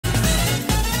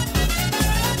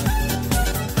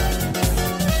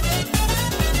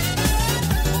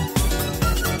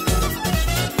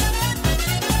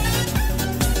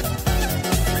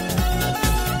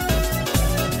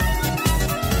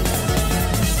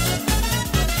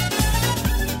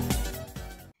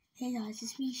guys,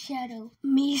 it's me, Shadow.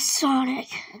 Me, Sonic.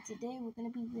 And today we're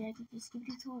going to be reacting to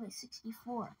Skibidi Toilet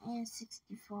 64 and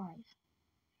 65.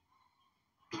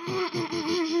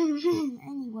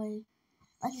 Anyway,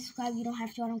 like and subscribe. You don't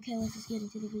have to. I don't care. Let's just get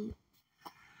into the video.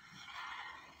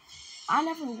 I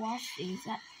never watched these.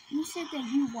 You said that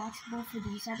you watched both of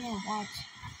these. I didn't watch.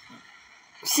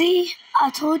 See, I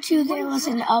told you there was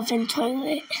an oven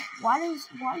toilet. Why is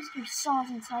there sauce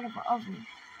inside of an oven?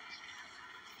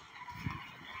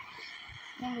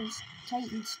 Then there's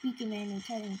Titan Speaker Man and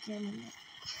Titan Camera Man.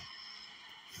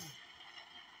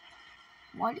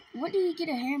 What did he get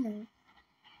a hammer?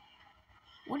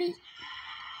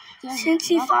 Since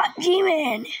he fought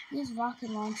G-Man. He has rocket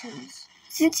launchers.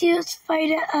 Since he was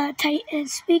fighting Titan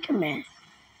Speaker Man.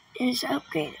 In his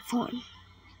upgraded form.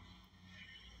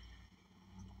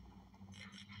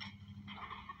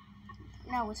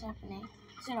 Now what's happening?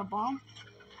 Is it a bomb?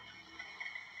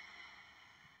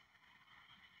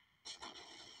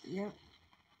 Yep.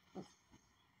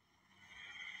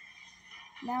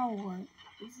 Now what?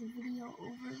 Is the video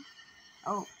over?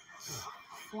 Oh.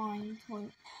 Flying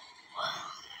toilet.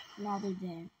 Now they're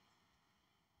dead.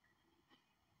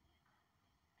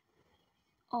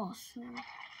 Oh, sure.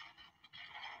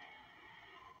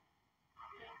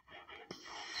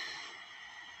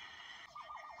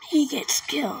 He gets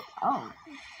killed. Oh.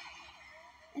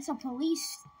 It's a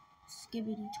police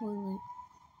Skibidi toilet.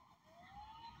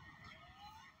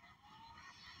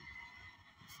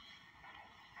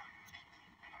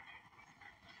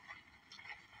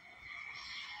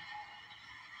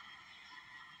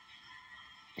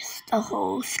 It's the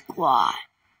whole squad.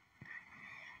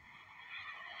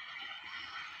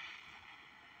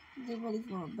 They're ready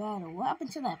for a battle. What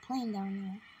happened to that plane down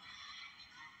there?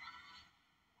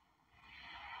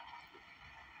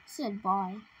 Said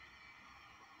bye.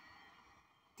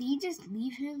 Did he just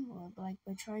leave him or like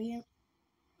betray him?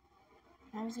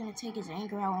 Now he's gonna take his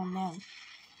anger out on them.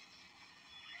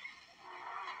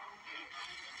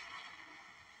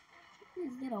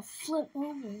 He's gonna flip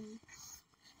over.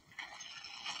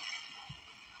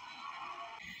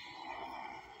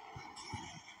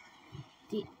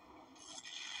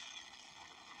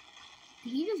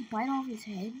 Did he just bite off his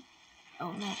head?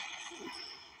 Oh no.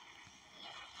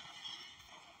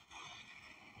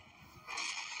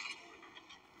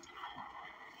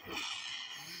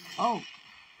 Oh.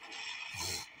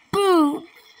 Boom!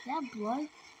 That blood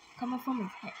coming from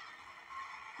his head.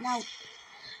 Now,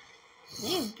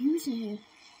 they're abusing him.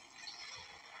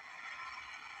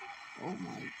 Oh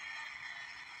my.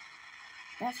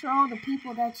 That's for all the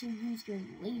people that you used your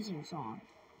lasers on.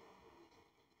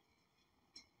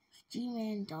 Is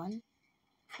G-Man done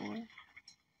for?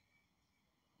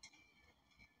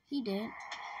 He did.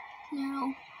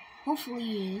 No. Hopefully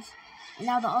he is. And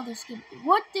now the other skip.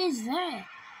 What is that?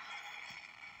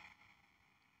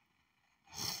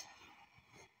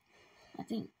 I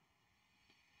think.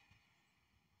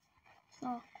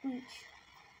 Oh, glitch.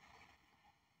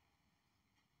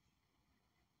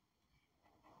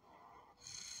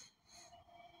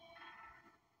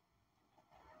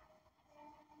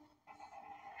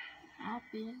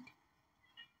 Happened.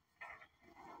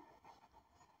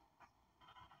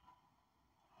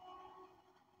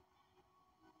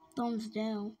 Thumbs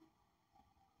down.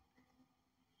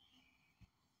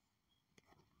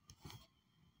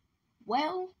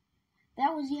 Well,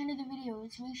 that was the end of the video.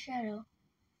 It's me, Shadow.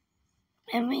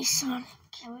 And me, Sonic.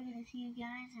 And we're gonna see you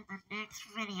guys in the next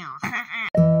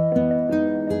video.